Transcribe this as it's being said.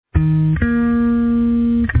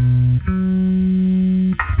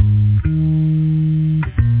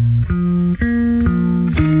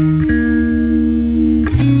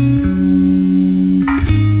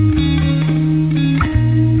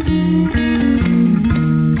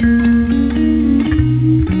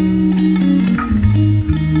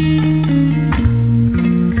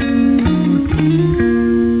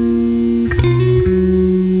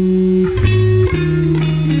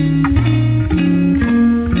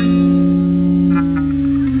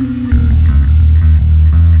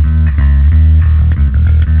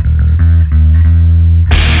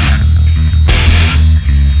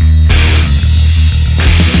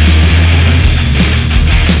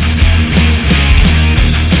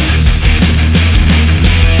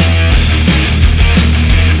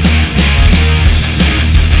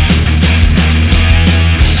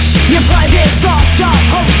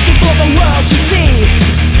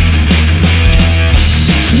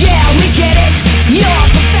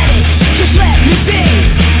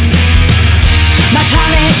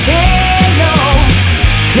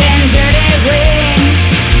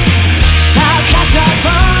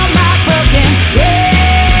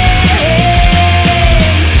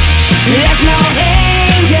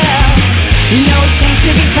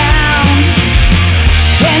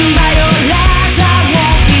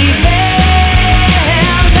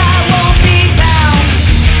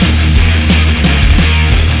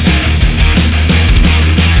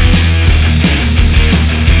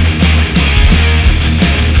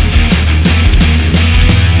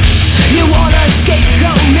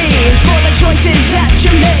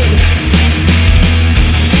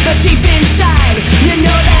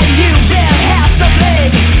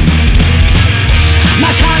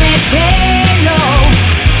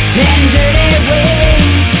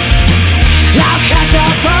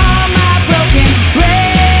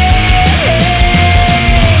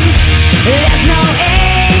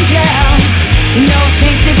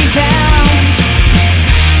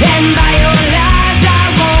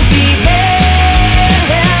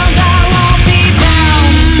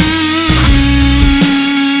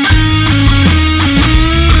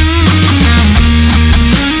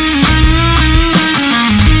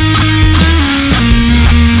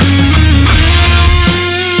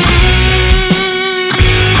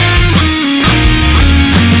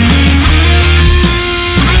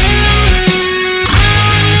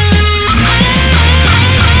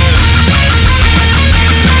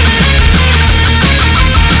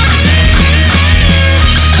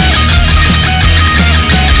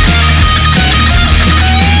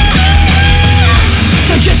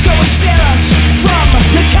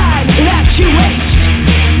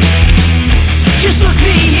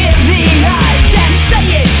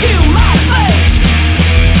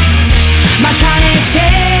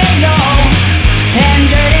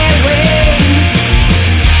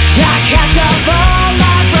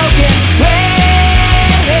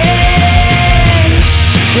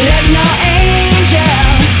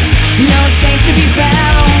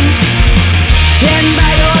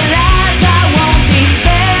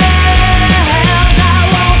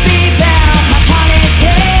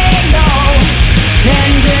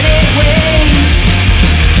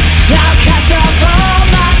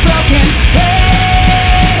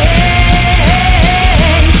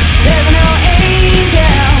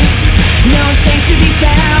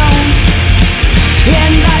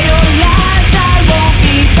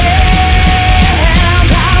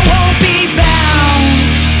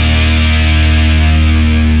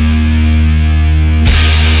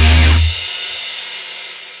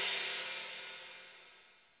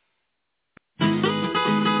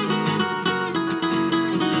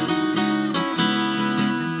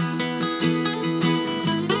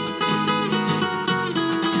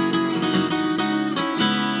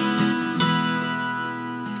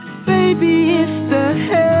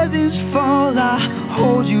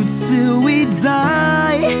till we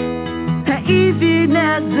die. And even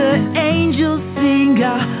as the angels sing,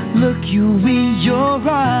 I look you in your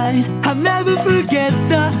eyes. I'll never forget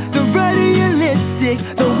the red of your lipstick,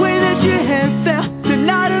 the way that your hair felt the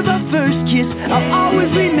night of our first kiss. I'll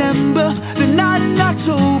always remember the night in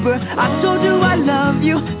October. I told you I love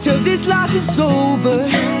you till this life is over.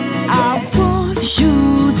 I want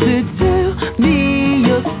you to tell me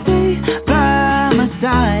you'll stay by my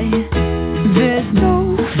side. There's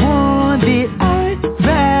no one that I'd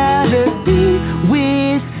rather be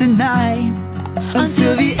with tonight.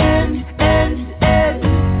 Until the end,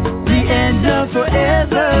 the end of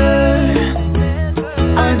forever.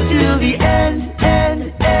 Until the end,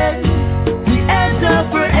 the end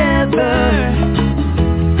of forever.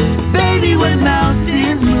 Baby, when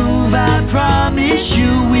mountains move, I promise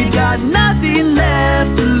you we got nothing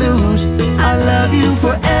left to lose. I love you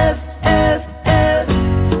forever.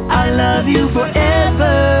 I love you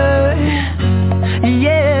forever.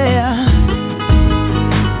 Yeah.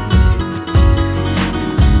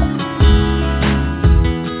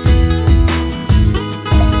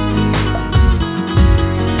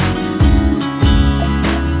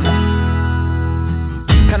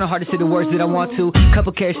 Hard to say the words that I want to.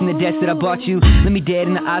 Couple cares from the debts that I bought you. Let me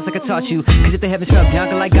dead in the eyes like I taught you. Cause if the heavens fell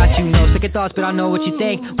down, I got you. No second thoughts, but I know what you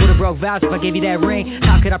think. Would've broke vows if I gave you that ring.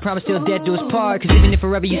 How could I promise till death do us part? Cause even if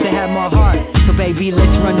forever you still have my heart. So baby,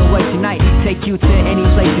 let's run away tonight. Take you to any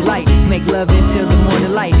place you like. Make love until the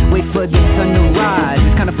morning light. Wait for the sun to rise.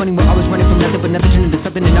 It's kinda funny, we're always running from nothing, but never turning into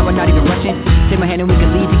something, and now we're not even rushing. Take my hand and we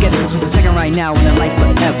can leave together. Cause it's a second right now and a life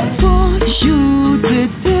forever. Want you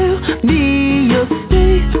to tell me you'll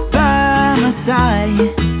stay by my side.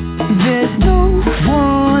 There's no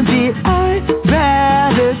one that I'd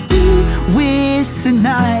rather be with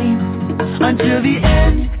tonight. Until the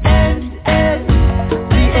end,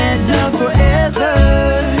 the end of forever.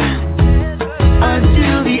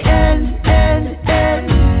 Until the end,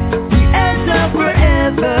 the end of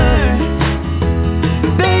forever.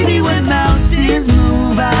 Baby, when mountains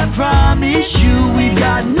move, I promise you we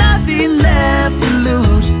got nothing left to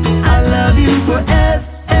lose. I love you forever.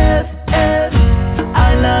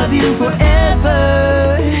 I love you forever.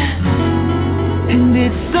 And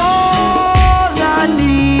it's all I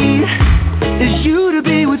need is you to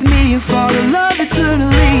be with me and fall in love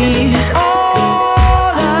eternally.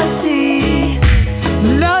 All I see,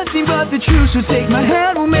 nothing but the truth. So take my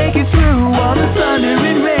hand, we'll make it through all the thunder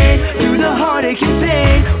and rain, through the heartache and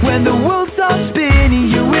pain. When the world stops spinning,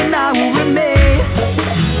 you and I will remain.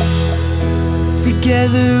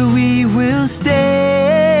 Together we will stay.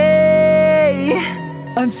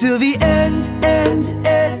 Until the end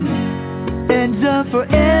of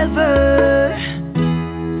forever.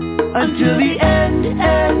 Until the end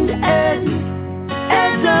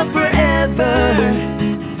of forever.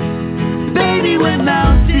 Baby, when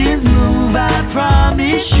mountains move, I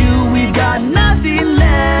promise you we've got nothing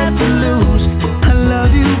left to lose. I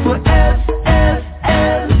love you forever.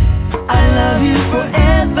 I love you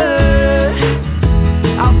forever.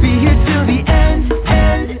 I'll be here till the end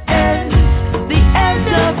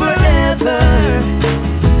of forever.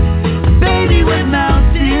 Baby, when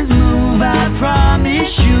mountains move, I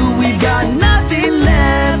promise you we've got nothing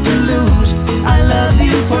left to lose. I love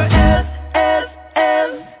you forever.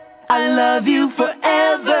 I love you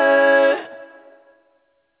forever.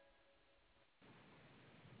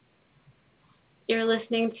 You're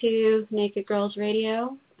listening to Naked Girls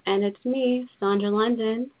Radio, and it's me, Sandra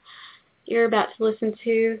London. You're about to listen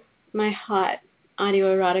to my hot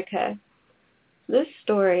audio erotica. This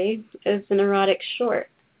story is an erotic short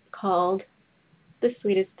called The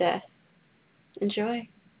Sweetest Death. Enjoy.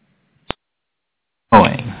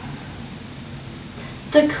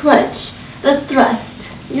 The clutch, the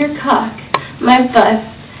thrust, your cock, my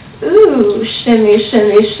bust. Ooh, shimmy,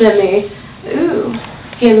 shimmy, shimmy. Ooh,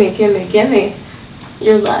 gimme, gimme, gimme.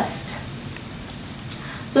 Your lust.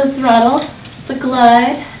 The throttle, the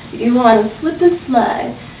glide, you want to slip and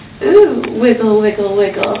slide. Ooh, wiggle, wiggle,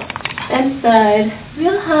 wiggle. Inside,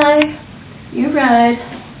 real high, you ride.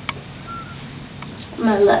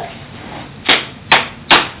 My lust.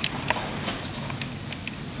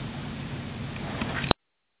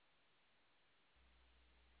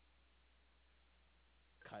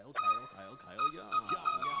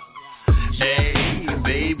 Hey,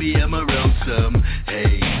 baby, I'm around some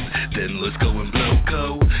haze. Then let's go and blow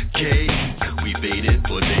cocaine. We faded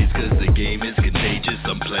for days cause the game is contagious.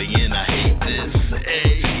 I'm playing, I hate this.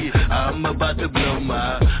 Hey, I'm about to blow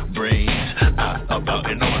my brains about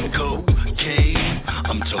and on cocaine.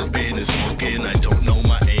 I'm toping and smoking. I don't know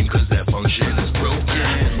my aim cause that function is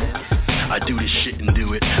broken. I do this shit and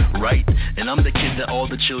do it right. And I'm the kid that all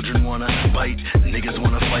the children wanna bite. Niggas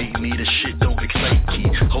wanna fight me, the shit don't excite me.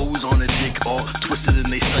 Hoes on a dick, all twisted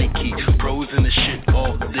in they psyche. Pros in the shit,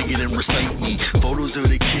 all dig it and recite me. Photos of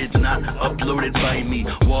the kid not uploaded by me.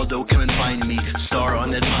 Waldo, come and find me. Star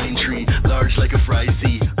on that pine tree, large like a fry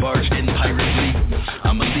sea. Barge in pirate fleet.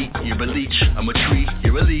 I'm elite, you're a leech. I'm a tree,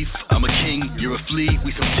 you're a leaf. I'm a king, you're a flea.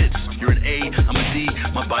 We some tits, you're an A, I'm a D.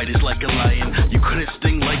 My bite is like a lion. You couldn't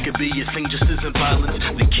sting like a bee. Your thing just isn't violence.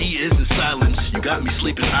 The key isn't silence. You got me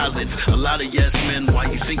sleeping eyelids. A lot of yes men.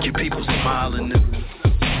 Why you think your people smiling?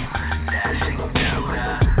 Dashing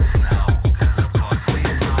down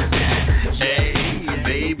hey,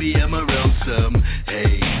 baby, I'm a real some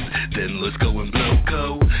haze. Then let's go and blow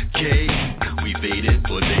cocaine. We faded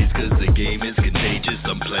for days cause the game is contagious.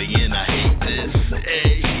 I'm playing, I hate this.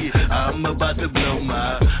 Hey, I'm about to blow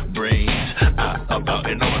my brains about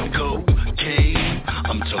and on cocaine.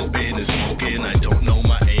 I'm toping and smoking. I don't know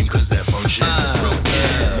my aim cause that function is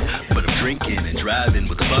broken. But I'm drinking and driving.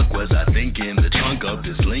 What the fuck was I thinking? The trunk of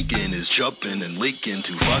this Lincoln is jumping and leaking.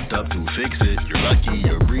 Too fucked up to fix it. You're lucky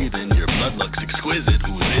you're breathing. Your blood looks exquisite.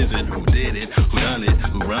 Who is it? Who did it? Who done it?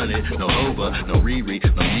 Who run it? No Hova, no Riri,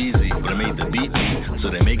 no Yeezy. But I made the beat me, so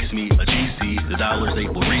that makes me a GC. The dollars they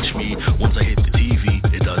will reach me once I hit the TV.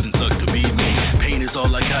 It doesn't suck to be me. Pain is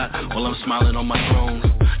all I got while I'm smiling on my throne.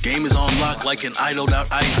 Game is on lock like an idled out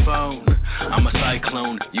iPhone. I'm a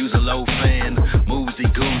cyclone, use a low fan.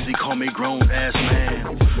 Moosey goosey, call me grown ass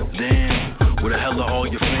man. Damn, where the hell are all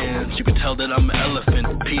your fans? You can tell that I'm an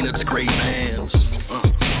elephant, peanuts, great bands.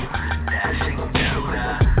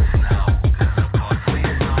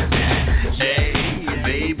 Hey,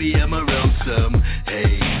 baby, I'm a real some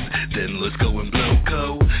haze. Then let's go and blow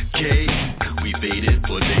cocaine. We faded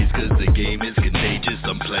for days cause the game is contagious.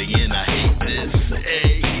 I'm playing, I hate this.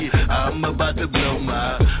 Hey, I'm about to blow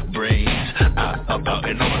my brains about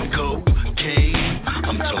and on cocaine.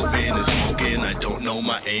 I'm toping and smoking. I don't know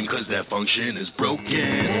my aim cause that function is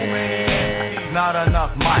broken. Not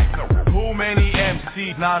enough mic. Too many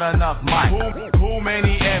MCs, not enough mic. Too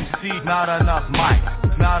many MCs, not enough mic.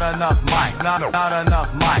 Not enough mic, not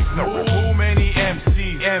enough mic. Too many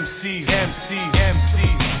MCs,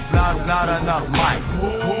 not enough mic.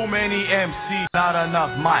 Too many MCs, not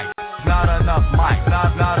enough mic. Not enough mic,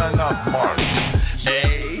 not enough mic.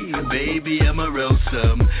 Hey, baby, I'm a real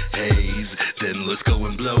some haze. Then let's go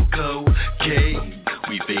and blow cocaine.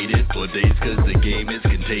 We faded for days cause the game is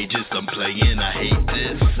contagious. I'm playing, I hate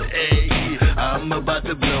this. Hey, I'm about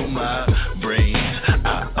to blow my brains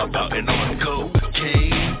about and on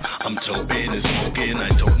cocaine. I'm toping and smoking. I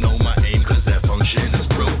don't know my aim cause that function is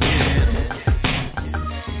broken.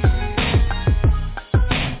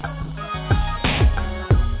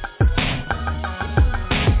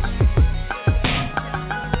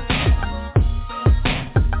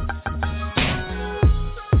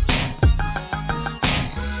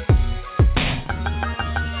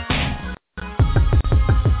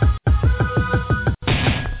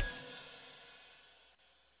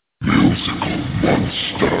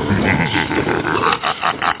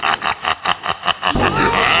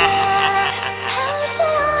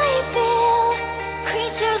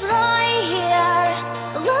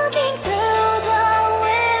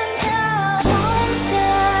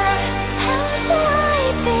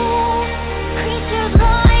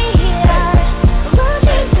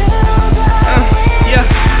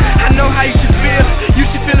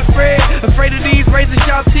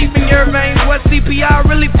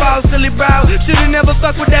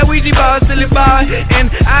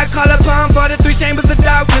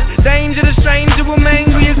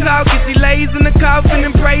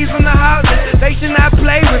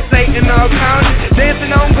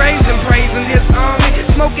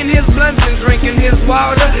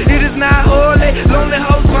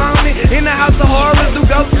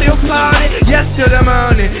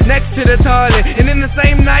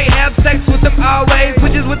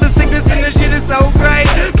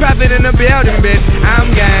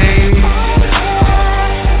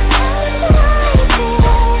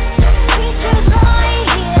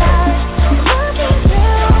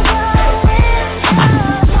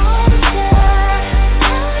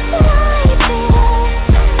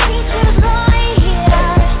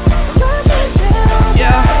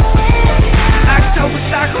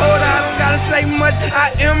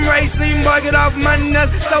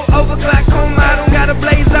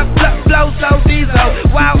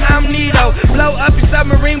 Blow up your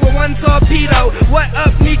submarine with one torpedo.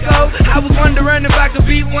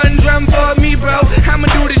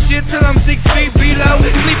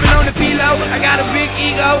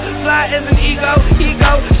 fly as an ego,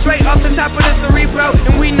 straight off the top of the cerebro,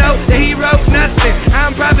 and we know that he wrote nothing.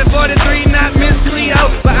 I'm Private 43, not Miss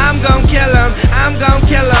Cleo, but I'm gon' kill him,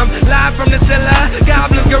 live from the cellar,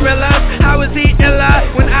 goblins, gorillas, how is he illa,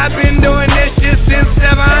 when I've been doing this shit since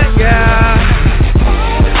 7, yeah.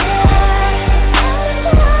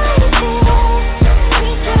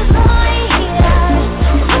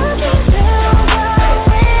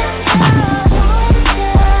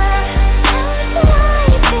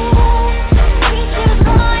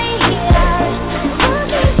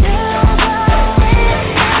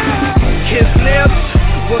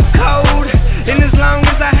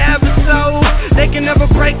 They can never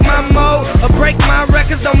break my mold or break my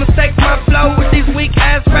records, don't mistake my flow with these weak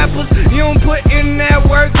ass rappers. You don't put in that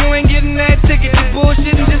work, you ain't getting that ticket. You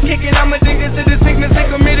bullshit and just kick it, I'm addicted to the sickness and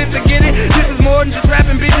committed to get it. This is more than just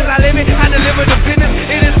rapping, bitches, I live it, I deliver the business.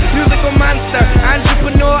 It is musical monster,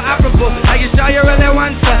 entrepreneur, operable. I get shy, you're a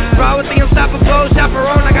oncer. Raw with the unstoppable,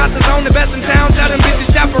 chaperone, I got the zone, the best in town. Tell them bitches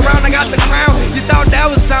shop around, I got the crown. You thought that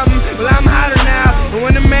was something, well I'm hotter now. But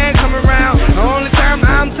when the man come around, the only time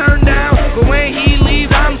I'm turned down. But when he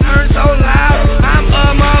leaves, I'm turned so loud. I'm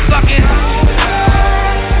a motherfucking.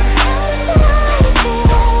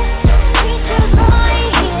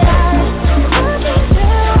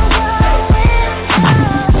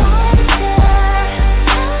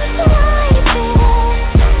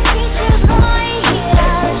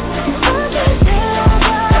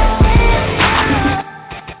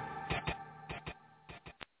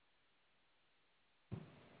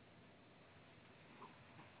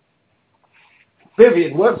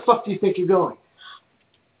 Vivian, where the fuck do you think you're going?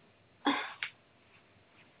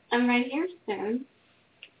 I'm right here, Sam.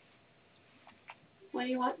 What do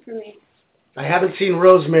you want from me? I haven't seen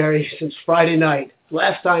Rosemary since Friday night.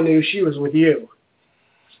 Last I knew, she was with you.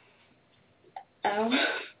 Oh?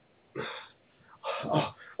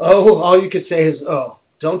 All you could say is, oh.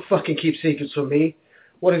 Don't fucking keep secrets from me.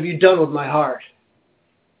 What have you done with my heart?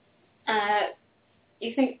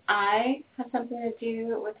 You think I have something to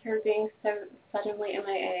do with her being so suddenly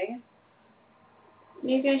MIA?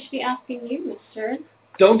 Maybe I should be asking you, mister.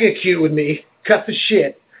 Don't get cute with me. Cut the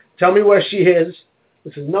shit. Tell me where she is.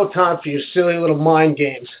 This is no time for your silly little mind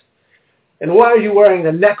games. And why are you wearing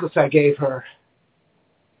the necklace I gave her?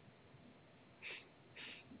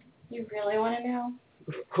 You really want to know?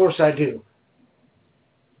 Of course I do.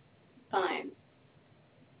 Fine.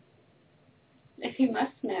 If you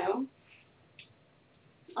must know,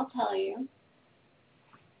 I'll tell you.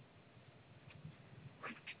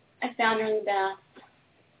 I found her in the bath.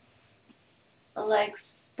 A leg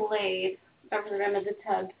splayed over the rim of the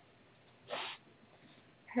tub.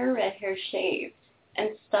 Her red hair shaved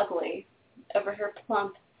and stubbly over her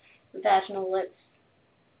plump vaginal lips.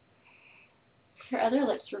 Her other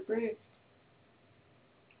lips were bruised.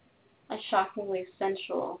 A shockingly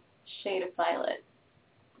sensual shade of violet.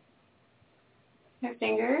 Her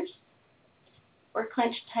fingers were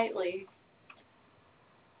clenched tightly,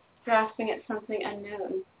 grasping at something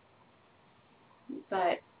unknown,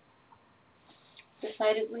 but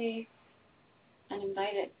decidedly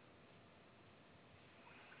uninvited.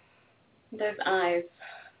 Those eyes.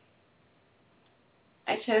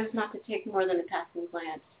 I chose not to take more than a passing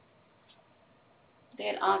glance. They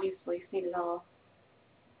had obviously seen it all.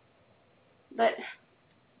 But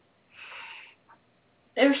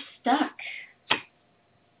they're stuck,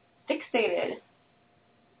 fixated,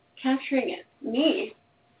 capturing me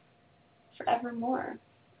forevermore.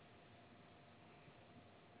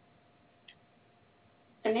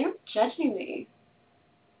 And they were judging me.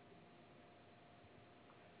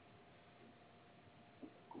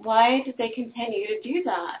 Why did they continue to do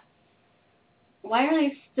that? Why are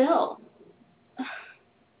they still?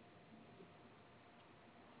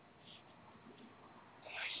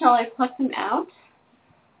 Shall I pluck them out?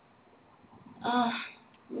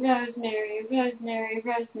 Rosemary, Rosemary,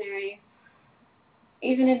 Rosemary.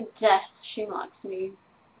 Even in death, she mocks me.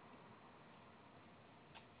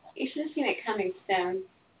 You should have seen it coming, Stone.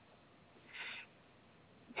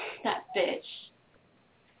 That bitch.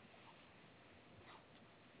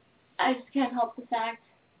 I just can't help the fact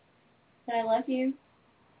that I love you.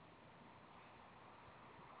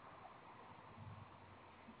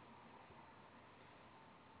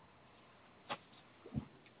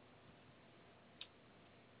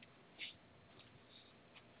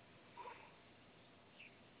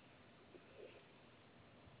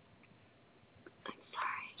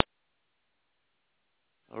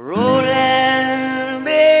 Rolling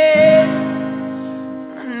bed,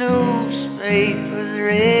 my newspaper's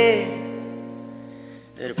red.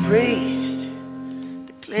 That a priest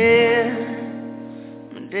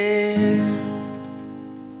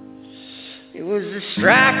It was the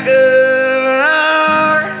strike of an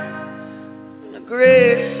hour, and the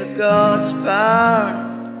grace of God's power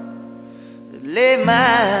that laid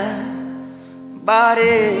my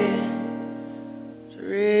body to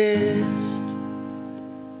rest.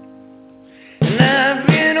 And I've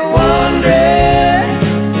been wondering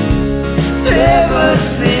ever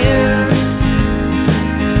since,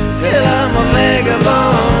 till I'm a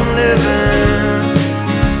vagabond living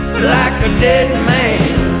like a dead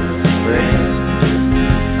man's friend.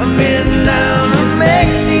 I've been down to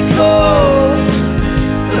Mexico,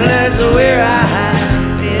 that's where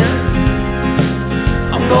I've been.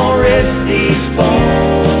 I'm gonna rest these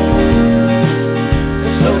bones,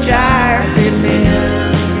 so tired they've been.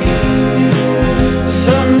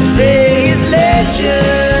 Some say it's legend,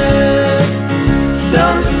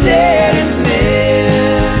 some say it's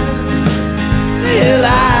myth. Well, I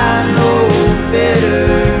know better,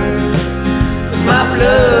 'cause my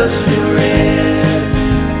blood's still red.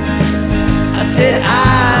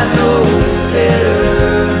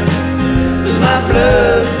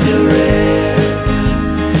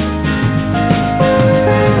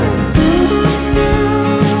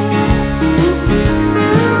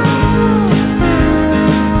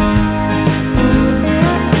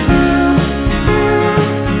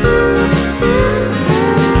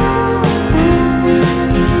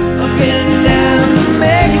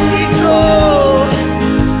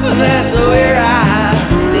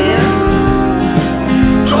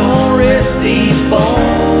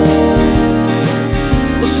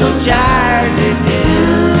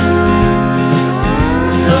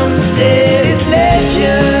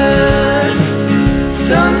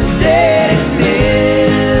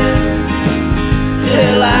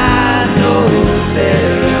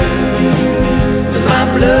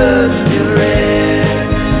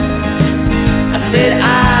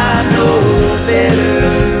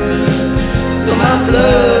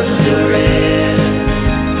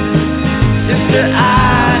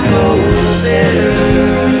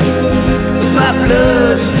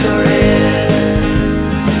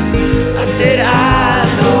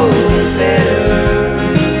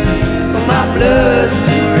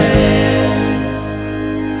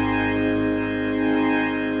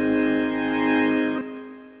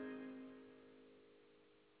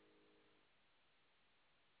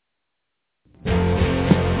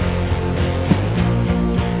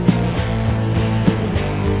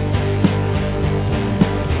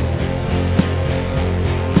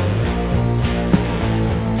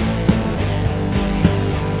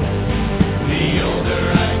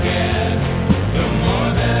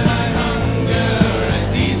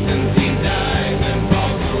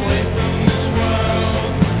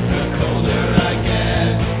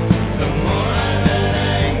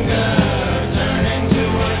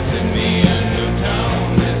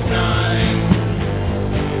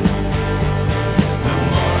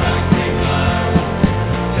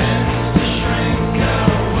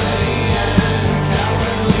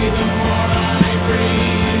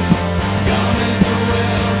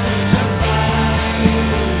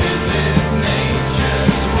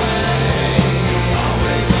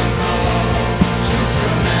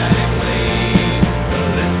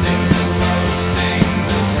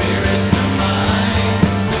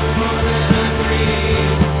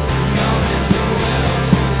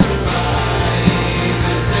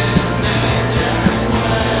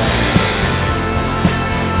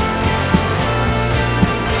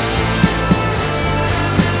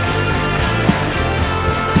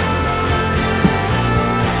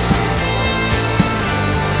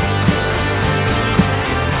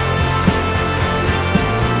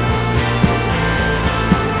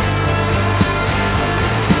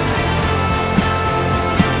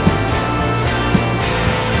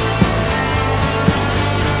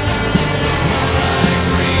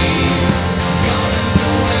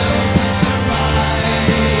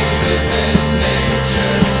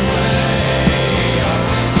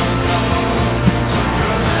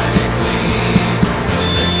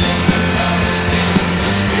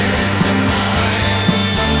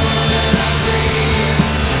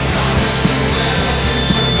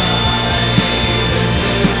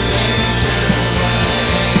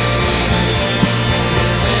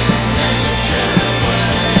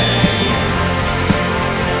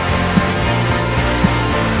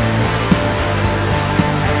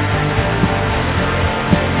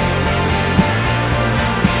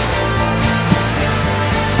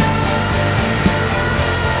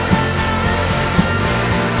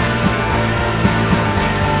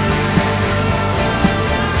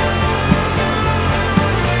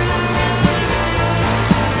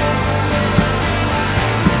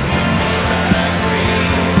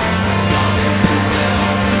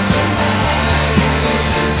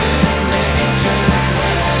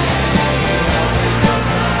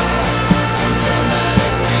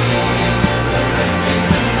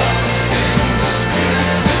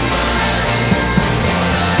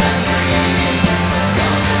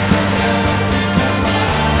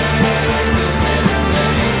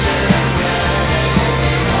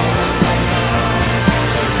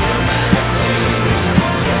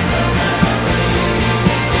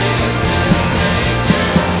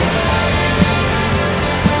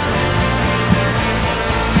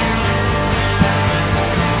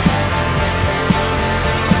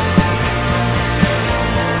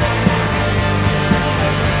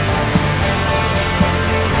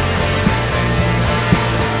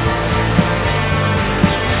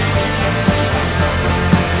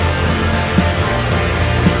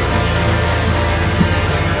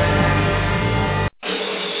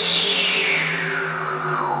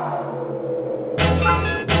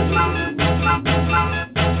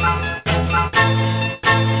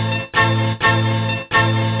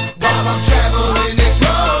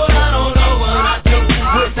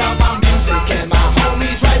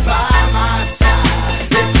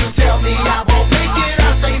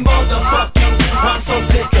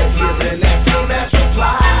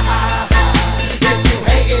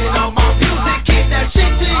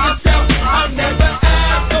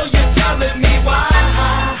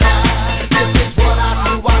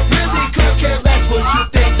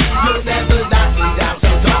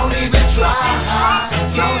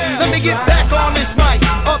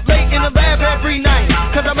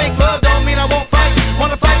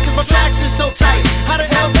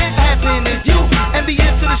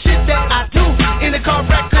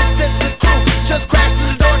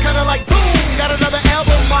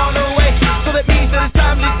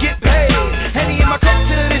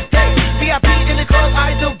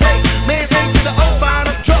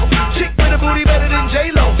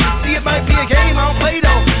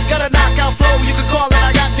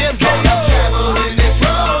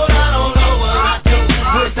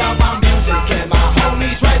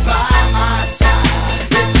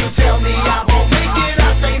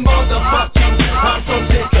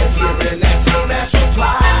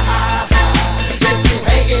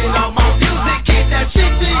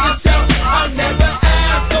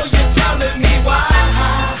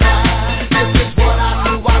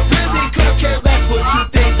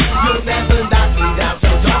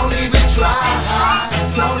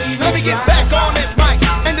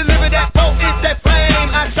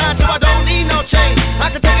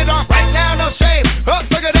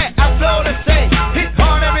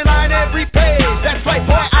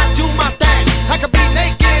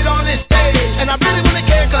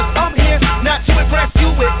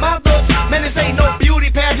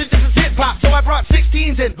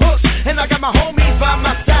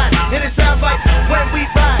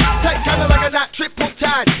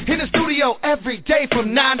 every day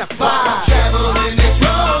from 9 to 5. Traveling this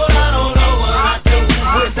road, I don't know what I do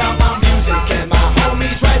without my music and my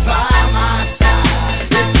homies right by my side.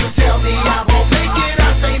 If you tell me I won't make it,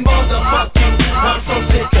 I say motherfuck you. I'm so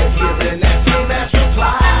sick of hearing that same ass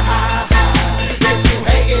reply. If you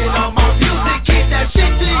hating on my music, keep that shit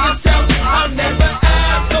to yourself. I'll never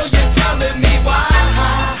ask, so you're telling me why.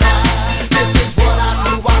 This is what I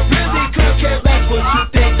do, I really could care less what you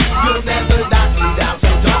think. You'll never knock me down,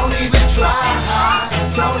 so don't even try.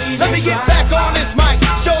 Let me get back on this mic,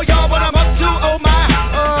 show y'all what I'm up to, oh my.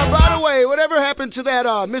 By the way, whatever happened to that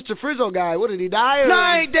Mr. Frizzle guy? What, did he die? No,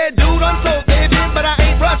 I ain't dead, dude, I'm so living, but I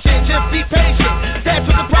ain't rushing, just be patient. That's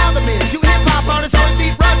what the problem is, you hip-hop artists always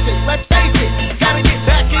be rushing, let's face it, gotta get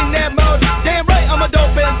back in that mode. Damn right, I'm a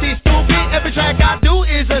dope MC, stupid, every track I do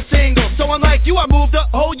is a single. So unlike you, I moved the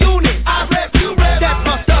whole unit. I rap, you rap, that's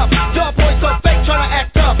my stuff. Y'all boys so fake, tryna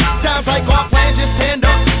act up. Sounds like our plan just stand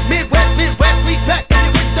up. Midwest, we back,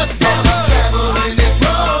 and you with the stand up. Traveling this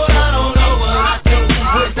road, I don't know what I do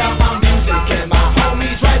without my music and my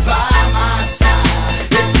homies right by my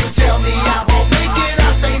side. If you tell me I won't make it,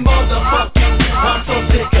 I say motherfuck you. I'm so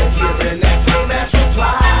sick of hearing that same ass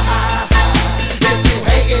reply. If you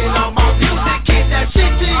hating on my music, keep that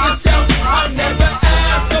shit to yourself. I'll never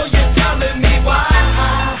ask, so you're telling me why.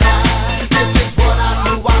 This is what I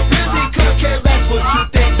do, I really could care less what you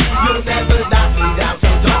think. You'll never knock me down, so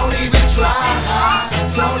don't even try.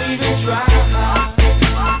 Don't even try.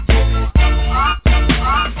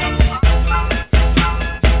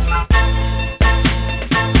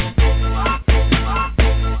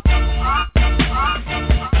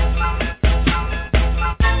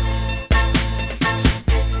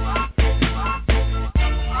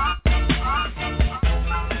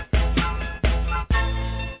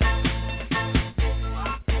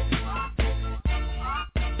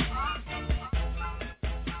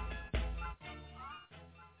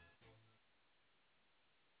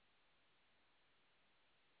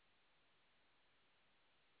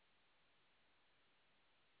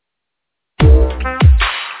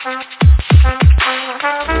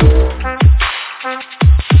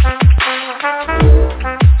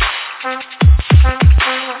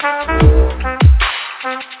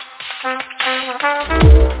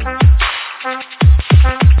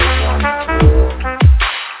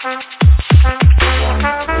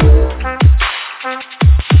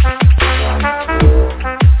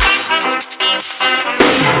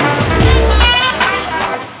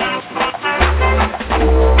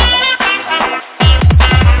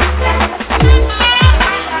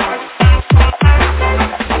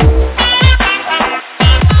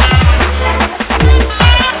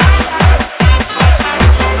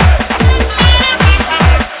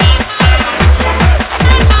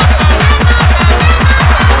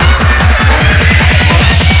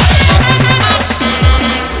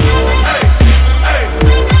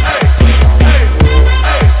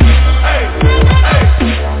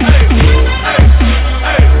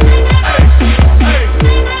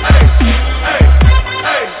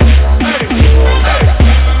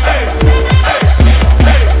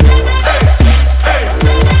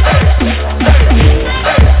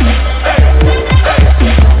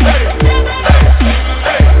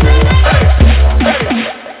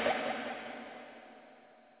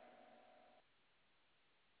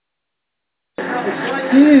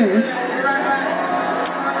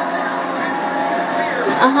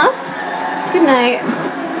 Good night.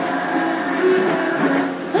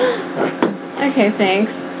 Okay,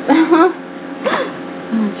 thanks. Oh,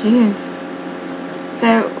 jeez. So,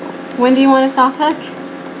 when do you want a soft hook?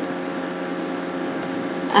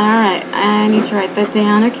 Alright, I need to write that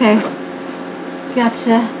down. Okay.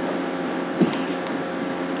 Gotcha.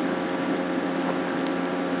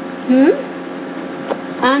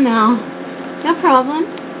 I know. No problem.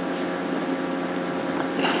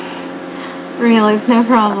 Really, it's no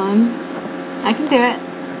problem. I can do it.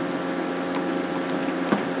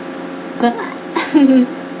 But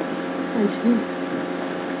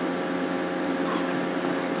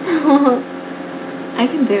I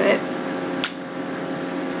can do it.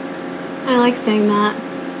 I like saying that.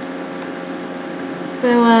 So,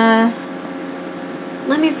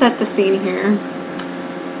 let me set the scene here.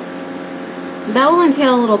 That will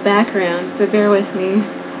entail a little background, so bear with me.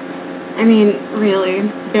 I mean, really,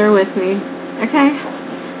 bear with me, okay?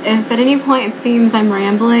 If at any point it seems I'm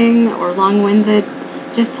rambling or long-winded,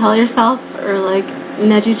 just tell yourself or, like,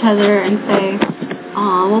 nudge each other and say,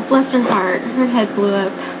 aw, well, bless her heart, her head blew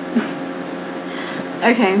up.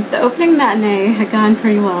 Okay, the opening matinee had gone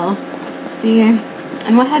pretty well. See,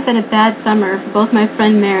 and what had been a bad summer for both my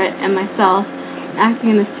friend Merritt and myself,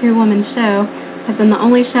 acting in this two-woman show, had been the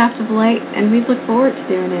only shaft of light, and we'd look forward to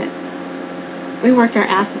doing it. We worked our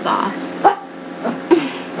asses off.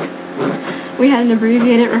 We had an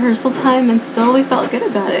abbreviated rehearsal time, and still we felt good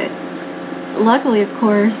about it. Luckily, of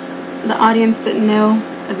course, the audience didn't know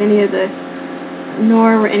of any of this,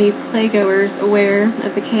 nor were any playgoers aware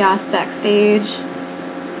of the chaos backstage,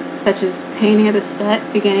 such as painting of the set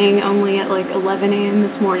beginning only at like 11 a.m.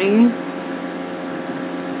 this morning.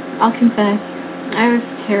 I'll confess, I was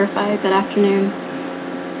terrified that afternoon,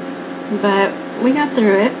 but we got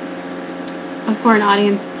through it before an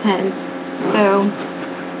audience of 10, so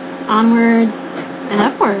onwards and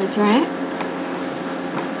upwards, right?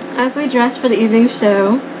 As we dressed for the evening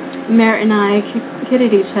show, Merritt and I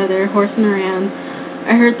kidded each other, horsing around.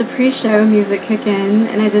 I heard the pre-show music kick in,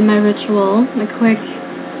 and I did my ritual, a quick,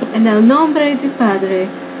 en el nombre du Padre,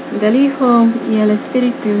 del Hijo y el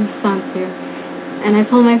Espíritu Santo. And I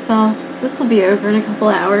told myself, this will be over in a couple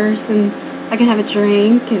hours, and I can have a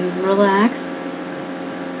drink and relax.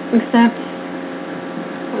 Except,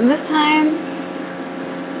 this time,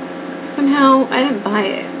 somehow I didn't buy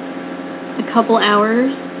it. A couple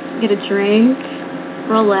hours, get a drink,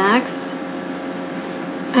 relax.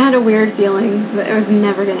 I had a weird feeling that it was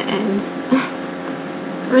never going to end.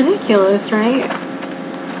 Ridiculous, right?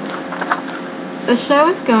 The show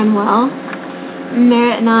was going well.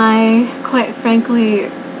 Merritt and I, quite frankly,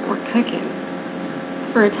 were cooking.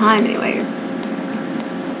 For a time, anyways.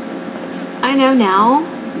 I know now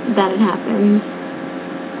that it happened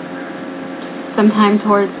sometime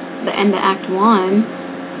towards the end of Act 1.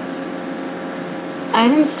 I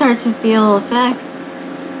didn't start to feel effects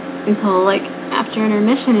until, like, after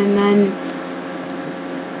intermission, and then,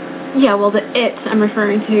 the it I'm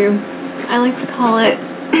referring to, I like to call it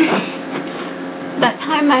that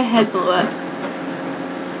time my head blew up.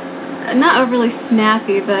 Not overly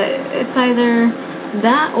snappy, but it's either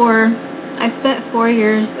that or I spent 4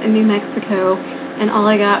 years in New Mexico, and all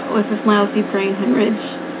I got was this lousy brain hemorrhage.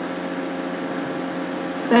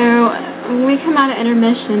 So when we come out of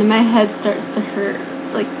intermission, and my head starts to hurt,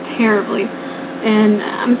 like, terribly. And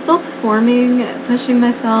I'm still performing, pushing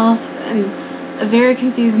myself, and a very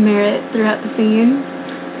confused Merritt throughout the scene.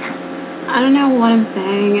 I don't know what I'm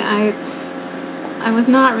saying. I was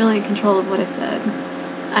not really in control of what I said.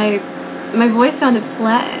 My voice sounded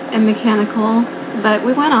flat and mechanical, but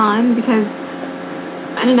we went on because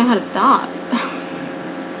I didn't know how to stop.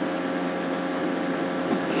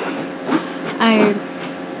 I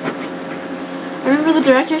remember the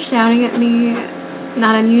director shouting at me,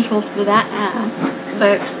 not unusual for that ass,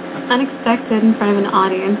 but unexpected in front of an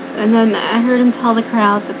audience, and then I heard him tell the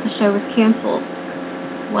crowd that the show was canceled.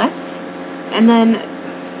 What? And then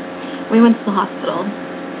we went to the hospital.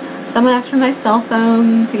 Someone asked for my cell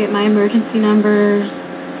phone to get my emergency numbers,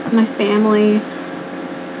 my family,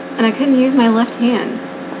 and I couldn't use my left hand.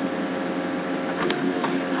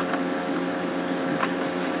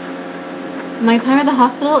 My time at the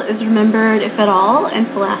hospital is remembered, if at all, in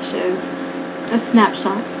flashes, a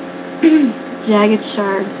snapshot, jagged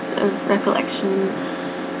shards of recollection.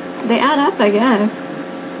 They add up, I guess.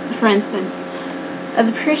 For instance, as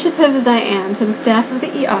appreciative as I am to the staff of the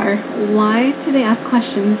ER, why do they ask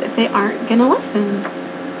questions if they aren't going to listen?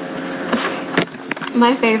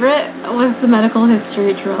 My favorite was the medical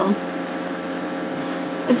history drill.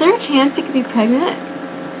 Is there a chance you could be pregnant?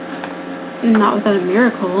 Not without a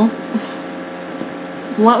miracle.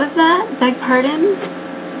 What was that? Beg pardon?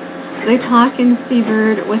 They talk in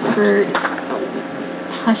fevered, whispered,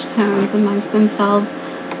 hushed tones amongst themselves.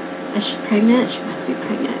 Is she pregnant? She must be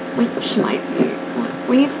pregnant. Wait, she might be.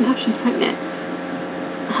 We need to know if she's pregnant.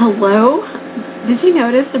 Hello? Did you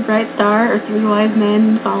notice a bright star or three wise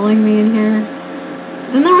men following me in here?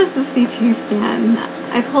 Then there was the CT scan.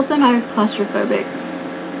 I told them I was claustrophobic.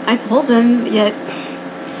 I told them, yet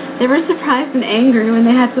they were surprised and angry when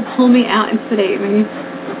they had to pull me out and sedate me.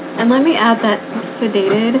 And let me add that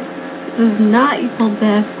sedated does not equal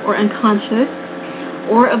deaf or unconscious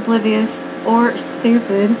or oblivious or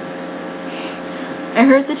stupid. I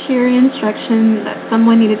heard the cheery instruction that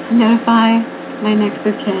someone needed to notify my next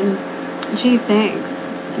of kin. Gee, thanks.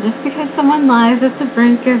 Just because someone lies at the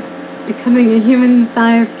brink of becoming a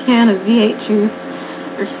human-sized can of V8 juice,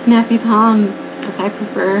 or Snappy Tom, as I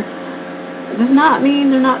prefer, does not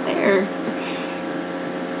mean they're not there.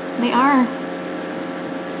 They are.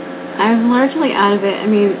 I was largely out of it,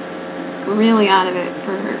 really out of it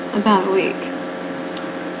for about a week.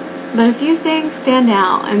 But a few things stand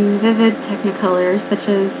out in vivid technicolor, such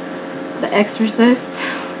as the exorcist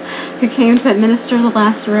who came to administer the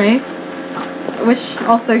last rites, which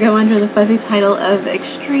also go under the fuzzy title of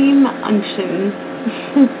Extreme Unction.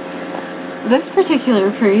 This particular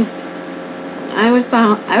priest I would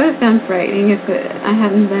have found frightening if I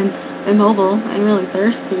hadn't been immobile and really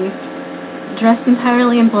thirsty. Dressed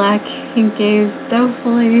entirely in black, he gazed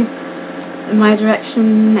dolefully in my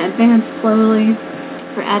direction, advanced slowly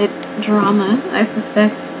for added drama, I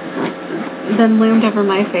suspect, then loomed over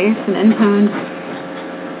my face and intoned,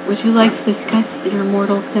 "Would you like to discuss your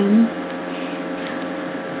mortal sin?"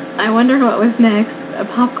 I wondered what was next. A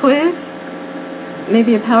pop quiz?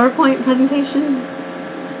 Maybe a PowerPoint presentation?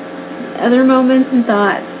 Other moments and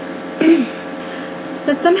thoughts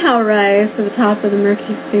that somehow rise to the top of the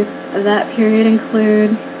murky soup of that period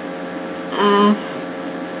include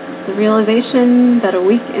the realization that a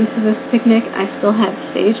week into this picnic I still had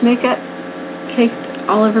stage makeup caked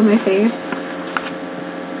all over my face,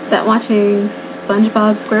 that watching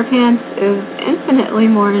SpongeBob SquarePants is infinitely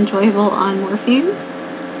more enjoyable on morphine,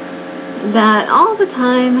 that all the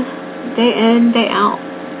time, day in, day out,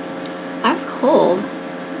 I was cold,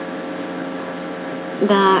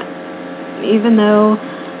 that even though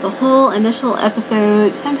the whole initial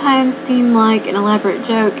episode sometimes seemed like an elaborate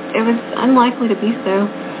joke, it was unlikely to be so.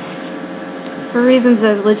 For reasons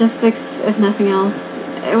of logistics, if nothing else,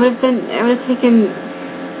 it would have taken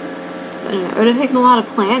a lot of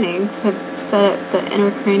planning to set up the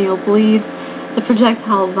intracranial bleed, the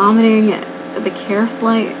projectile vomiting, the care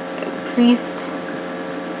flight, priest,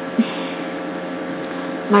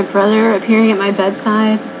 my brother appearing at my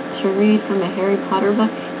bedside to read from a Harry Potter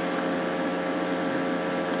book.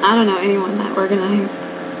 I don't know anyone that organized.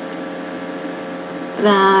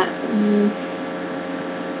 That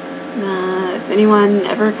if anyone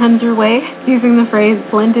ever comes your way using the phrase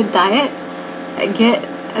blended diet, get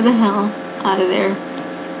the hell out of there.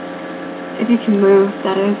 If you can move,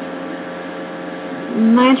 that is.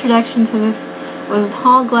 My introduction to this was a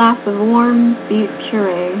tall glass of warm beet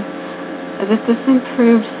puree, as if this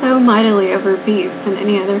improved so mightily over beets in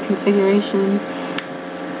any other configuration.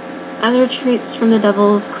 Other treats from the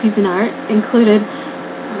Devil's Cuisinart included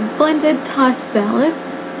blended tossed salad,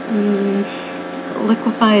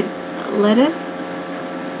 liquefied lettuce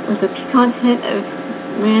with a piquant hint of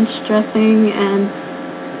ranch dressing, and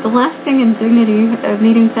the lasting indignity of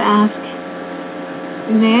needing to ask,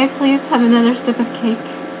 "May I please have another sip of cake?"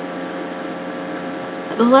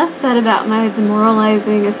 The less said about my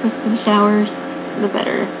demoralizing assisted showers, the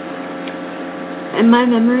better. In my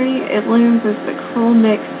memory, it looms as the cruel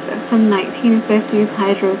mix of some 1950s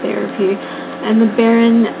hydrotherapy and the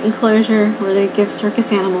barren enclosure where they give circus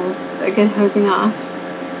animals a good hosing off.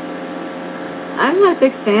 I'm not a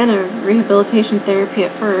big fan of rehabilitation therapy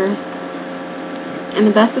at first. In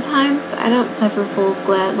the best of times, I don't suffer fools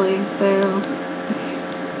gladly, so...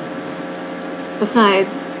 Besides,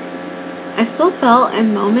 I still felt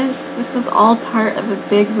in moments this was all part of a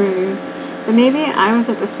big ruse, but maybe I was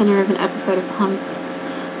at the center of an episode of Pumps.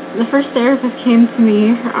 The first therapist came to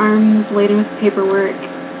me, her arms laden with paperwork.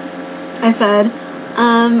 I said,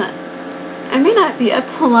 I may not be up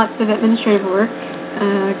to lots of administrative work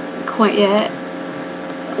quite yet.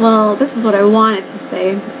 Well, this is what I wanted to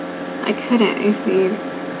say. I couldn't, you see,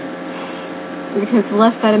 because the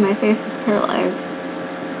left side of my face was paralyzed.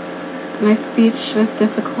 My speech was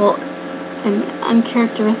difficult and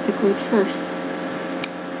uncharacteristically terse.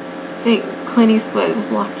 Think Clint Eastwood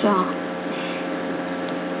with lockjaw.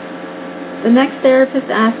 The next therapist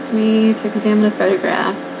asked me to examine a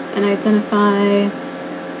photograph and identify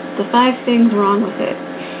the 5 things wrong with it.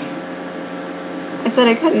 I said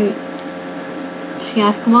I couldn't. She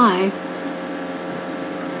asked why.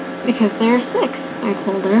 Because there are 6, I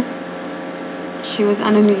told her. She was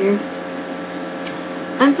unamused.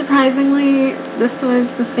 Unsurprisingly, this was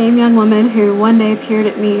the same young woman who one day peered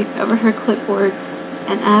at me over her clipboard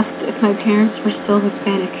and asked if my parents were still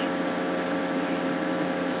Hispanic.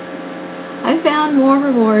 I found more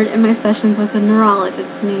reward in my sessions with a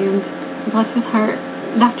neurologist named, bless his heart,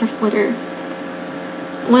 Dr. Flitter.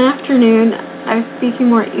 One afternoon, I was speaking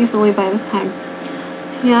more easily by this time.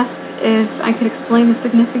 He asked if I could explain the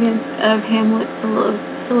significance of Hamlet's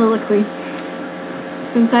soliloquy.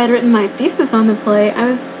 Since I had written my thesis on the play, I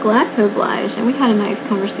was glad to oblige, and we had a nice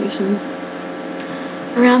conversation.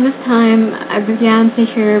 Around this time, I began to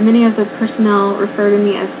hear many of the personnel refer to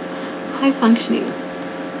me as high-functioning.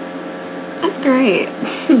 That's great.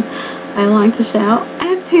 I longed to shout. I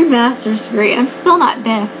have 2 master's degrees. I'm still not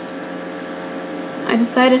deaf. I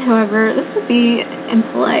decided, however, this would be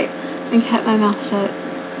impolite, and kept my mouth shut.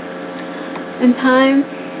 In time,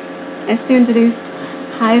 I soon deduced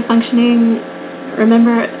high-functioning.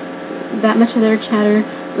 Remember that much of their chatter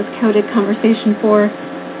was coded conversation for,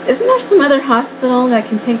 "Isn't there some other hospital that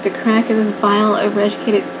can take the crack of this vile,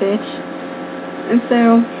 overeducated bitch?" And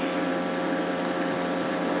so,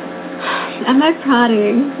 At my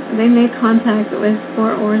prodding, they made contact with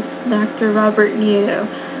Fort Worth Dr. Robert Nieto,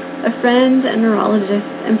 a friend, a neurologist,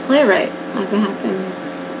 and playwright, as it happened.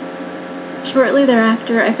 Shortly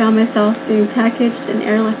thereafter, I found myself being packaged and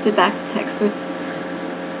airlifted back to Texas,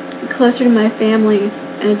 closer to my family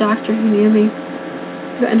and a doctor who knew me,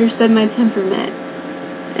 who understood my temperament,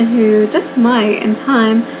 and who just might, in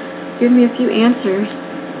time, give me a few answers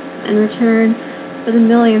in return for the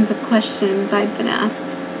millions of questions I'd been asked.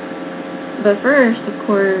 But first, of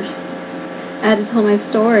course, I had to tell my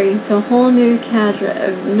story to a whole new cadre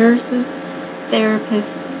of nurses, therapists,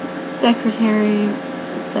 secretaries,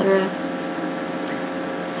 etc.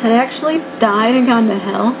 Had I actually died and gone to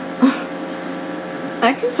hell?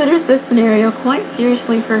 I considered this scenario quite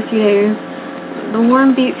seriously for a few days. The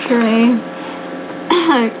warm beet puree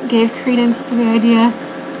gave credence to the idea,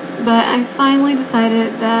 but I finally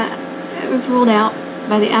decided that it was ruled out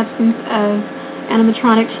by the absence of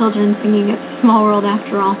animatronic children singing It's a Small World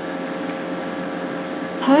After All.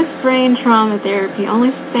 Post-brain trauma therapy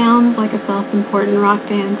only sounds like a self-important rock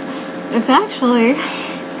band. It's actually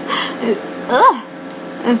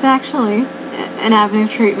an avenue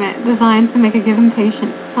of treatment designed to make a given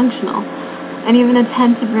patient functional and even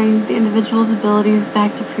attempt to bring the individual's abilities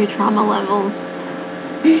back to pre-trauma levels.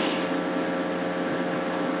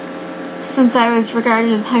 Since I was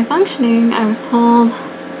regarded as high-functioning, I was told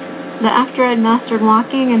that after I'd mastered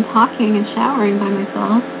walking and talking and showering by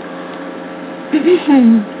myself,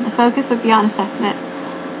 the focus would be on assessment.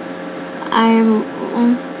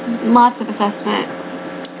 Lots of assessment.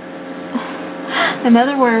 In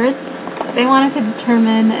other words, they wanted to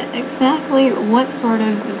determine exactly what sort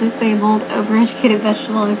of disabled, overeducated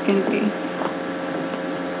vegetable I was going to be.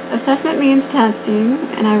 Assessment means testing,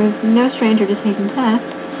 and I was no stranger to taking tests.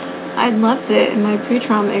 I'd loved it in my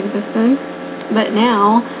pre-trauma existence, but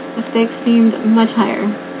now the stakes seemed much higher,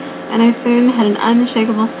 and I soon had an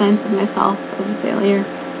unshakable sense of myself as a failure.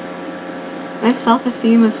 My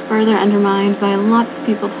self-esteem was further undermined by lots of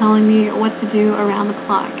people telling me what to do around the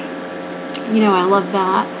clock. You know, I love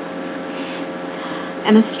that.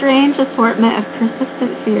 And a strange assortment of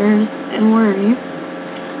persistent fears and worries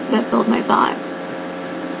that filled my thoughts.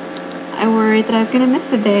 I worried that I was going to miss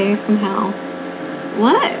a day somehow.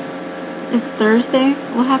 What? It's Thursday?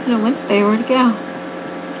 What happened to Wednesday? Where'd it go?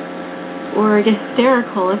 Or get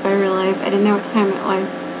hysterical if I realized I didn't know what time it was.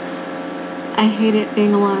 I hated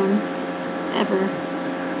being alone. Ever.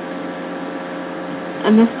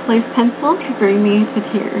 A misplaced pencil could bring me to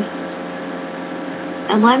tears.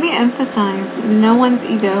 And let me emphasize, no one's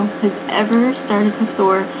ego has ever started to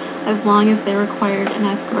soar as long as they required an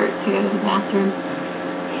escort to go to the bathroom.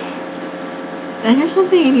 And here's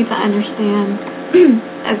something you need to understand.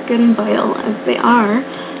 As good and vital as they are,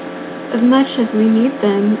 as much as we need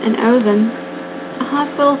them and owe them,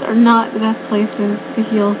 hospitals are not the best places to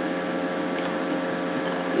heal.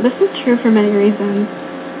 This is true for many reasons,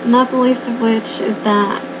 not the least of which is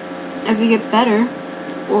that as you get better,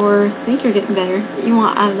 or think you're getting better, you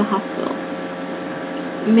want out of the hospital.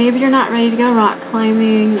 Maybe you're not ready to go rock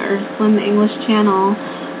climbing or swim the English Channel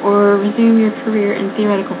or resume your career in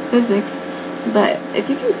theoretical physics, but if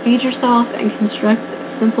you can feed yourself and construct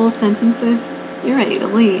simple sentences, you're ready to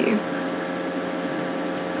leave.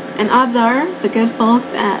 And odds are, the good folks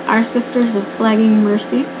at Our Sisters of Flagging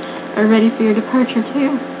Mercy are ready for your departure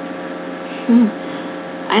too.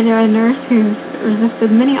 I know a nurse who's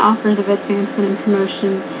resisted many offers of advancement and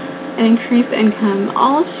promotion and increased income,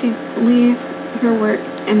 all if she leaves her work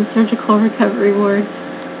in the surgical recovery ward.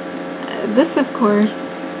 This, of course,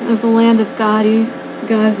 is a land of gauzy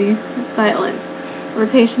silence, where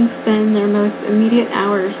patients spend their most immediate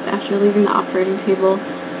hours after leaving the operating table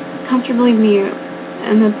comfortably mute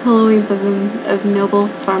in the pillowy bosom of noble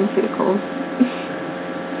pharmaceuticals.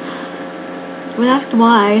 When asked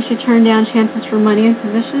why she turned down chances for money and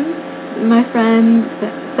positions, my friend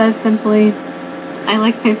says simply, I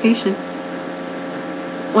like my patients.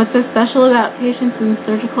 What's so special about patients in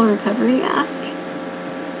surgical recovery, you ask?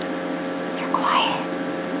 You're quiet.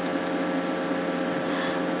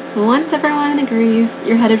 Once everyone agrees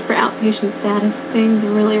you're headed for outpatient status, things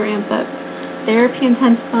really ramp up. Therapy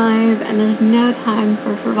intensifies, and there's no time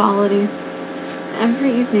for frivolity.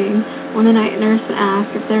 Every evening, when the night nurse would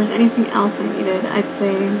ask if there was anything else I needed, I'd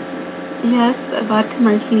say, yes, a vodka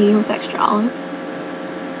martini with extra olives.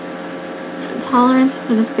 Tolerance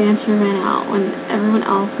for this banter ran out when everyone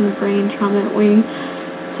else in the brain trauma wing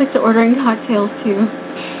took to ordering cocktails too.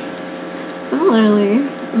 Similarly,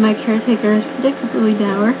 my caretaker is predictably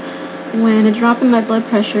dour when a drop in my blood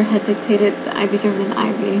pressure had dictated that I be given an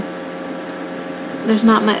IV. There's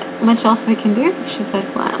not much else we can do, she said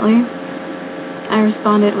flatly. I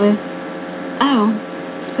responded with, Oh,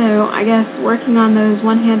 so I guess working on those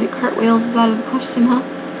one-handed cartwheels is out of the question, huh?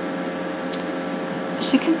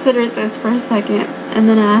 She considered this for a second and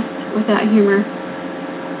then asked without humor,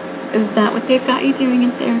 is that what they've got you doing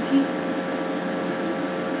in therapy?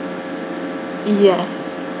 Yes.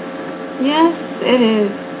 Yes, it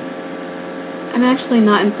is. I'm actually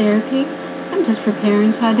not in therapy. I'm just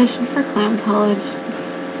preparing to audition for clown college.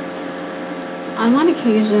 On one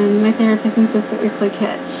occasion, my therapist insisted we play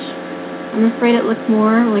catch. I'm afraid it looked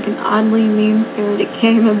more like an oddly mean-spirited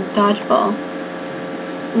game of dodgeball.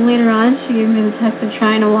 Later on, she gave me the test of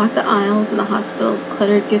trying to walk the aisles in the hospital's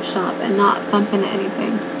cluttered gift shop and not bump into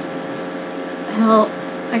anything. Hell,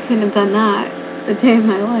 I couldn't have done that a day of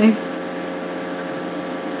my life.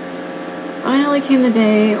 Finally came the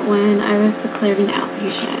day when I was declared an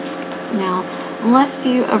outpatient. Now, lest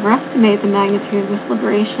you overestimate the magnitude of this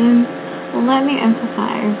liberation, let me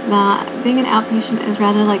emphasize that being an outpatient is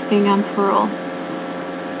rather like being on parole.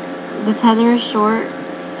 The tether is short,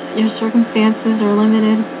 your circumstances are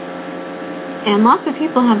limited, and lots of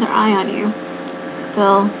people have their eye on you.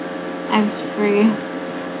 Still, I was free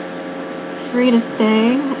to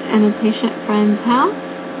stay in a patient friend's house.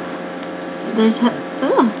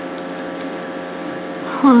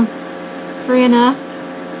 Free enough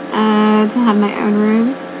to have my own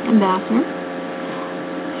room and bathroom.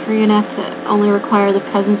 Free enough to only require the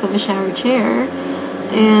presence of a shower chair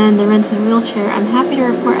and the rented wheelchair I'm happy to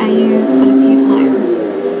report I used but a few times.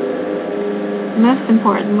 Most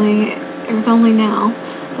importantly, it was only now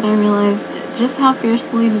that I realized just how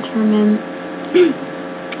fiercely determined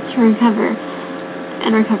to recover,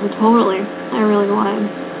 and recover totally, I really was.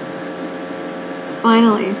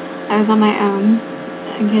 Finally, I was on my own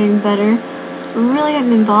and getting better. It really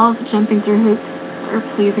didn't involve jumping through hoops or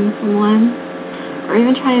pleasing someone, or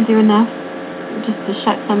even trying to do enough just to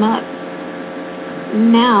shut some up.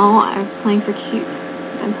 Now I was playing for keeps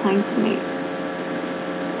and playing for me.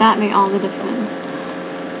 That made all the difference.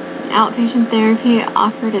 Outpatient therapy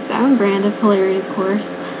offered its own brand of hilarity, of course.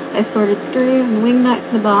 I sorted screws and wingnuts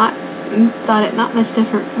in the box and thought it not much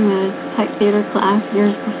different from a tech theater class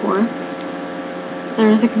years before.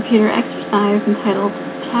 There was a computer exercise entitled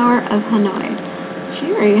Tower of Hanoi.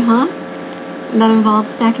 Cheery, huh? That involved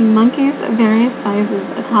stacking monkeys of various sizes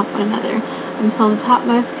atop one another until the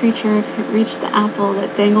topmost creature could reach the apple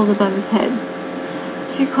that dangled above his head.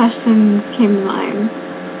 Two questions came to mind.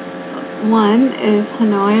 One, is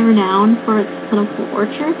Hanoi renowned for its plentiful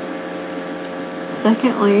orchards?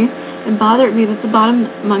 Secondly, it bothered me that the bottom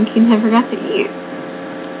monkey never got to eat.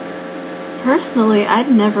 Personally, I'd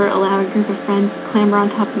never allow a group of friends to clamber on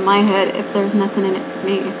top of my head if there's nothing in it for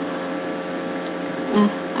me.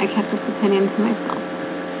 I kept this opinion to myself.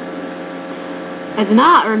 I did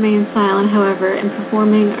not remain silent, however, in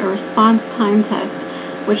performing a response time test,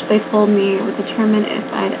 which they told me would determine if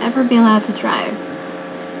I'd ever be allowed to drive.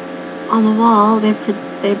 On the wall, they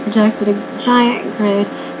projected a giant grid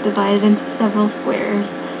divided into several squares.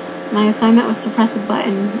 My assignment was to press a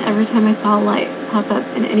button every time I saw a light pop up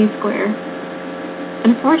in any square.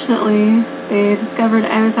 Unfortunately, they discovered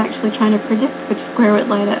I was actually trying to predict which square would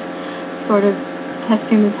light up, sort of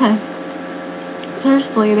testing the test.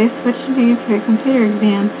 Firstly, they switched me to a computer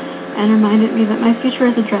exam and reminded me that my future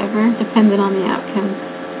as a driver depended on the outcome.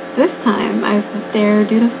 This time, I was to stare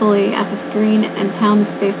dutifully at the screen and pound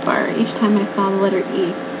the spacebar each time I saw the letter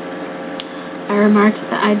E. I remarked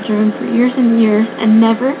that I'd driven for years and years and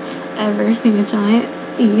never, ever seen a giant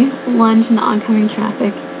E lunge into oncoming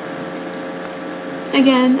traffic.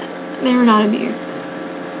 Again, they were not amused.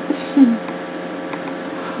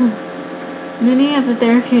 Many of the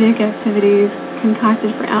therapeutic activities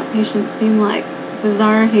concocted for outpatients seem like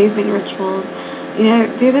bizarre hazing rituals. You know,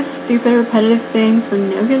 do this stupid, repetitive thing for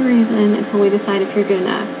no good reason until we decide if you're good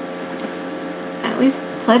enough. At least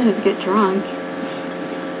pledges get drunk.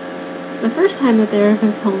 The first time the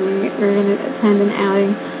therapist told me we were going to attend an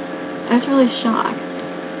outing, I was really shocked.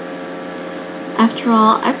 After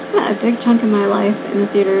all, I've spent a big chunk of my life in the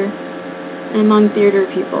theater and among theater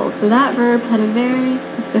people, so that verb had a very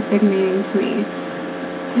specific meaning to me.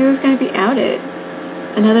 Who was going to be outed?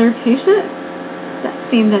 Another patient? That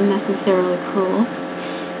seemed unnecessarily cruel.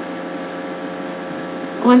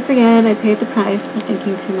 Once again, I paid the price for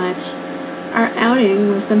thinking too much. Our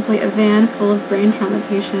outing was simply a van full of brain trauma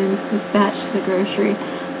patients dispatched to the grocery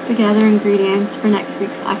to gather ingredients for next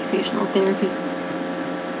week's occupational therapy.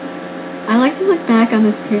 I like to look back on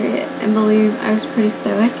this period and believe I was pretty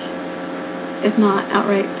stoic, if not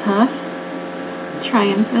outright tough,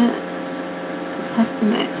 triumphant, a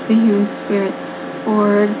testament to the human spirit,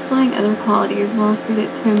 or displaying other qualities well suited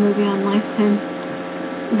to a movie on Lifetime.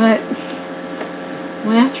 But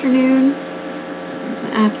one afternoon,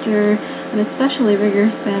 After an especially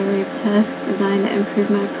rigorous battery of tests designed to improve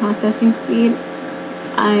my processing speed,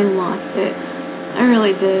 I lost it. I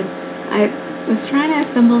really did. I was trying to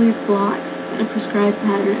assemble these blocks in a prescribed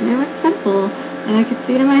pattern, and it was simple, and I could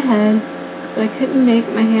see it in my head, but I couldn't make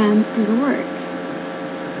my hands do the work.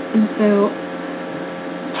 And so,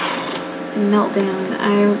 meltdown.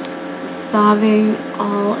 I was sobbing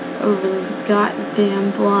all over those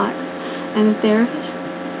goddamn blocks, and the therapist,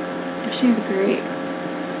 she was great.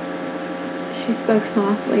 She spoke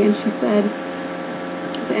softly, and she said,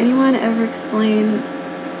 "Did anyone ever explain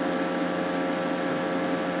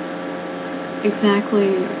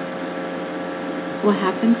exactly what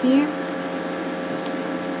happened to you?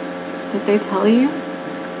 Did they tell you?"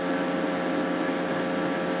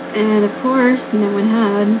 And of course, no one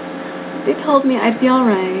had. They told me I'd be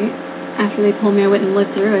alright after they told me I wouldn't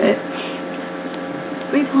live through it.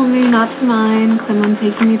 They told me not to mind someone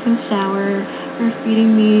taking me to the shower or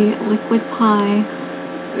feeding me liquid pie.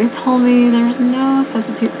 They told me there was no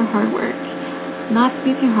substitute for hard work, not to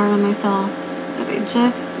be too hard on myself, that I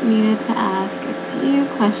just needed to ask a few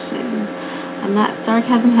questions, and that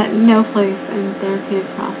sarcasm had no place in the therapeutic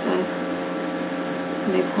process.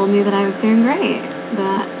 And they told me that I was doing great,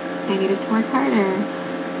 that I needed to work harder,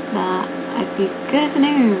 that I'd be good as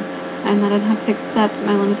new, and that I'd have to accept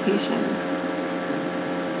my limitations.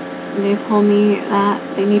 And they told me that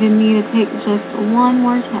they needed me to take just one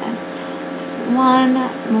more test, one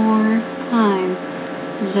more time,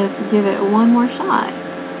 just give it one more shot.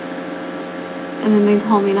 And then they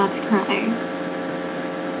told me not to cry.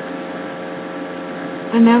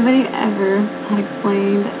 And nobody ever had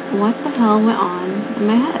explained what the hell went on in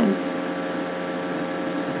my head.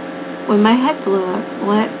 When my head blew up,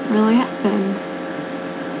 what really happened?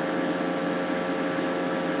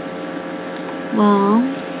 Well,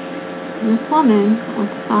 this woman with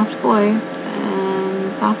a soft voice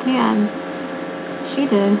and soft hands, she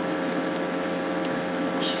did.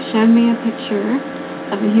 She showed me a picture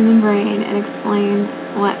of the human brain and explained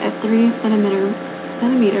what a 3 centimeter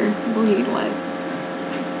bleed was.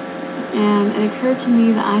 And it occurred to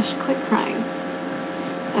me that I should quit crying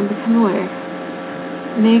and become aware.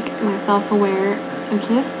 Make myself aware of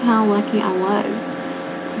just how lucky I was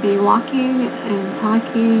to be walking and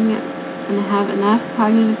talking and to have enough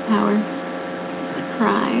cognitive power to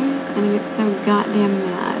cry and get so goddamn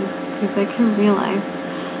mad because I could realize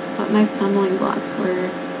what my stumbling blocks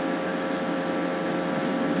were.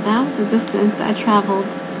 That was the distance I traveled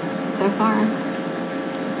so far.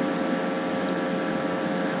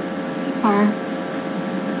 So far.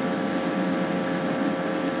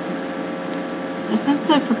 A sense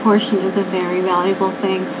of proportion is a very valuable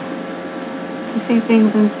thing. To see things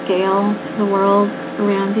in scale to the world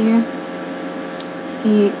around you.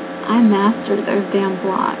 See, I mastered those damn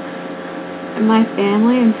blocks. And my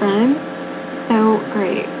family and friends, so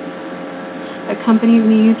great, accompanied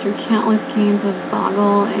me through countless games of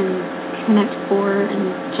Boggle and Connect 4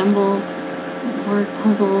 and Jumble word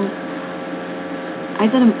puzzles. I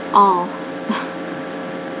did them all.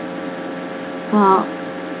 Well,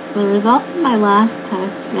 the results of my last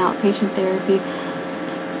test in outpatient therapy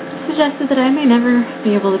suggested that I may never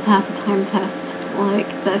be able to pass a time test like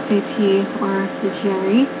the SAT or the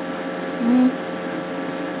GRE.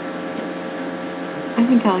 I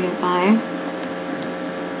think I'll get by.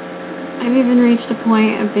 I've even reached a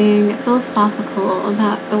point of being philosophical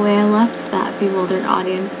about the way I left that bewildered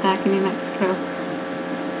audience back in New Mexico.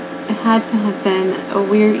 It had to have been a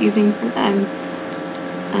weird evening for them,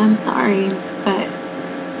 and I'm sorry, but,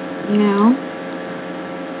 you know,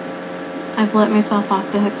 I've let myself off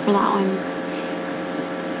the hook for that one.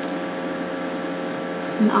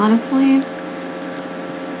 And honestly,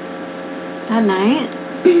 that night,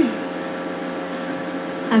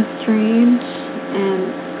 as strange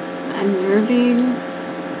and unnerving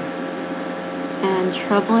and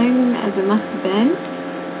troubling as it must have been,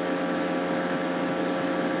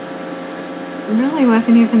 it really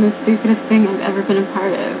wasn't even the stupidest thing I've ever been a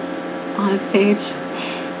part of on a stage.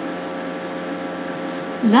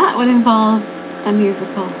 That would involve a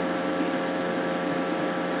musical.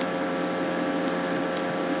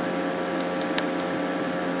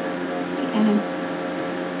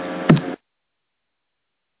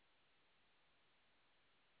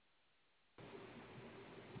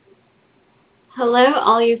 Hello,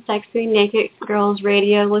 all you sexy Naked Girls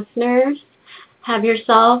Radio listeners. Have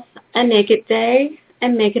yourself a naked day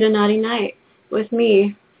and make it a naughty night with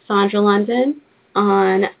me, Sandra London,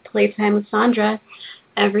 on Playtime with Sandra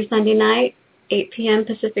every Sunday night, 8 p.m.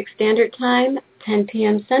 Pacific Standard Time, 10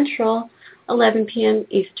 p.m. Central, 11 p.m.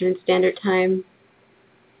 Eastern Standard Time.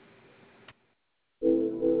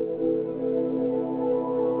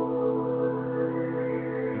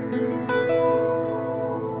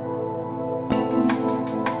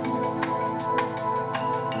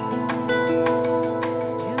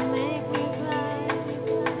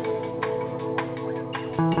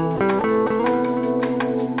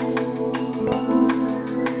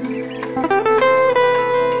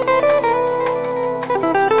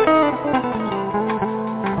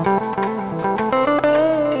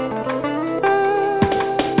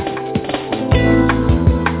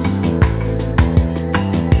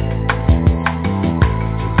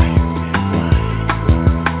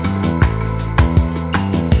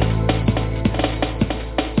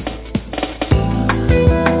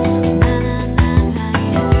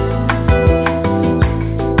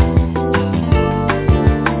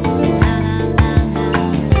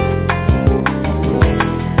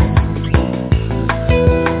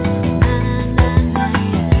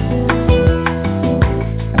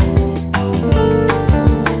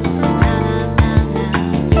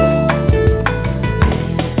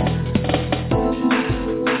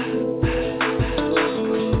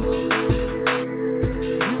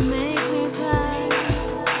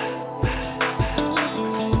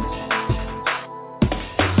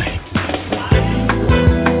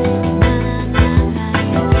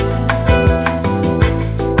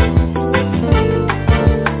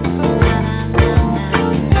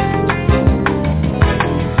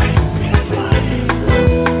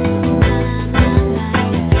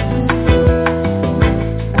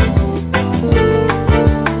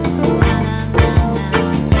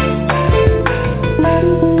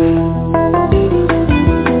 Bye.